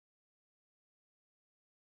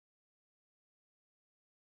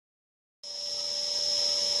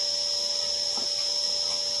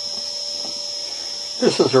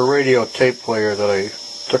This is a radio tape player that I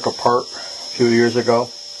took apart a few years ago.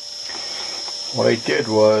 What I did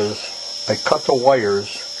was I cut the wires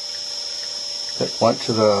that went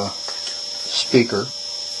to the speaker,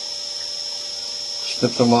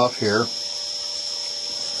 snipped them off here,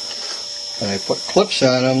 and I put clips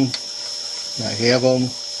on them, and I have them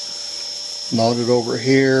mounted over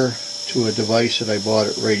here to a device that I bought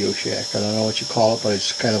at Radio Shack. I don't know what you call it, but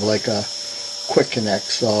it's kind of like a quick connect,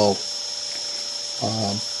 so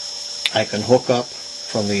I can hook up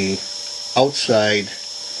from the outside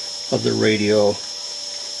of the radio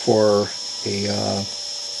for a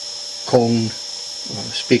cone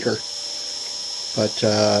speaker. But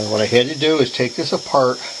what I had to do is take this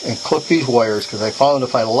apart and clip these wires, because I found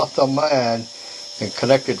if I left them on and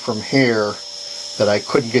connected from here that I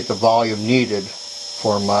couldn't get the volume needed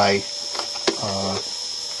for my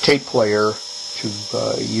tape player to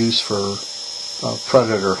use for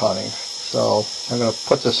predator hunting. So I'm going to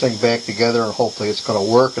put this thing back together and hopefully it's going to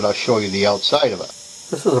work, and I'll show you the outside of it.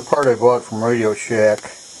 This is a part I bought from Radio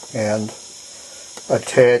Shack and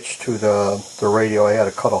attached to the radio. I had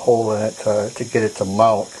to cut a hole in it to get it to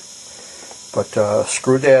mount. But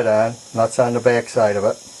screwed that on, nuts on the back side of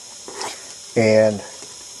it. And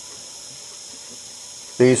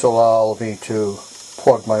these allow me to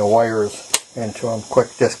plug my wires into them,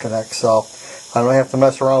 quick disconnect. So I don't have to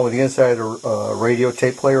mess around with the inside of the radio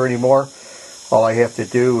tape player anymore. All I have to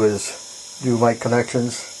do is do my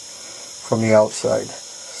connections from the outside.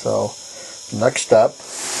 So the next step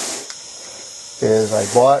is I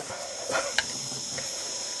bought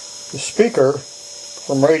the speaker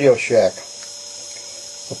from Radio Shack,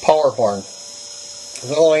 the power horn.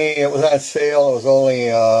 It was on sale. It was only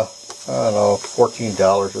I don't know, $14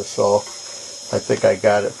 or so. I think I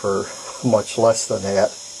got it for much less than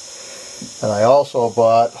that. And I also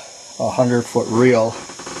bought a 100-foot reel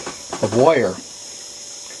of wire.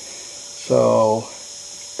 So,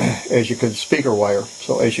 speaker wire.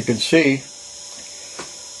 So as you can see,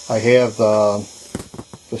 I have the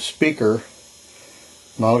speaker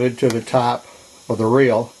mounted to the top of the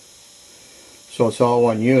reel. So it's all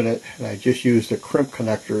one unit, and I just used the crimp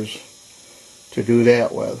connectors to do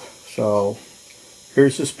that with. So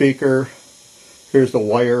here's the speaker, here's the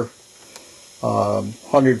wire,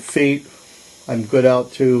 100 feet. I'm good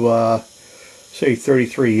out to say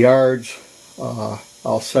 33 yards.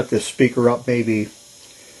 I'll set this speaker up maybe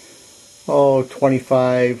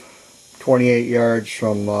 25, 28 yards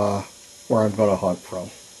from where I'm going to hunt from.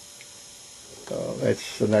 So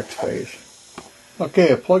that's the next phase.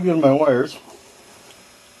 Okay, I plugged in my wires,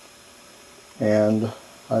 and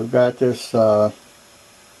I've got this I've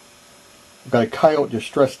got a Coyote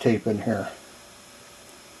distress tape in here.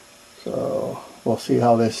 So we'll see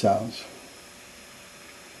how this sounds.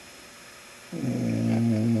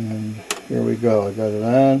 And here we go. I got it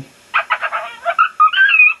on.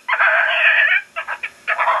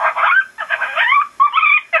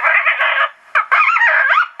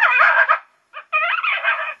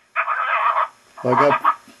 So I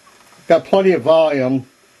got plenty of volume,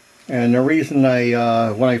 and the reason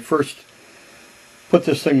when I first put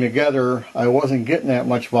this thing together, I wasn't getting that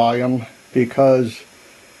much volume because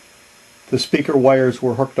the speaker wires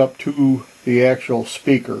were hooked up to the actual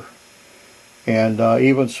speaker, and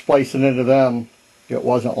even splicing into them, it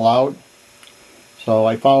wasn't loud. So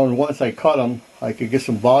I found once I cut them, I could get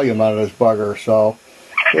some volume out of this bugger. So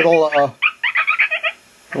it'll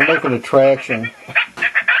make an attraction.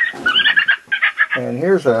 And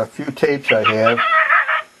here's a few tapes I have.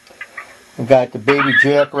 I've got the baby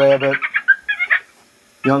jackrabbit,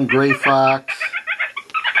 young gray fox,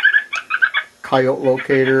 coyote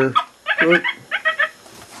locator. Oop.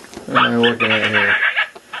 What am I looking at here?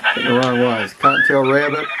 Getting the wrong ones. Cottontail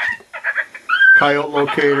rabbit, coyote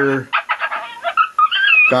locator,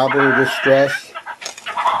 gobbler distress,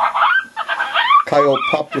 coyote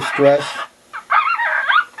pup distress,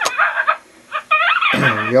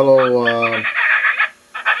 yellow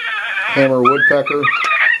hammer woodpecker,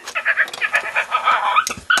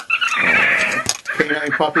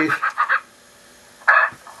 canine puppies.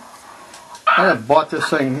 I bought this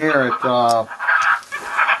thing here at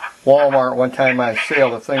Walmart one time on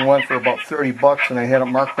sale. The thing went for about 30 bucks, and I had it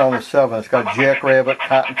marked down to 7. It's got jackrabbit,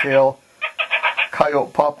 cottontail,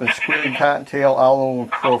 coyote pup, and squealing cottontail, owl,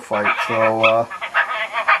 and crow fight. So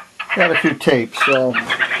got a few tapes. So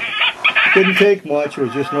didn't take much. It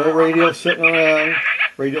was just no radio sitting around.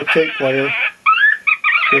 Radio tape player.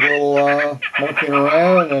 Did a little monkeying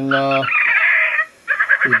around, and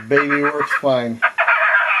this baby works fine.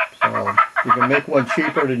 So you can make one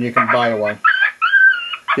cheaper than you can buy one.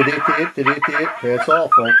 That's all,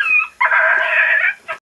 folks.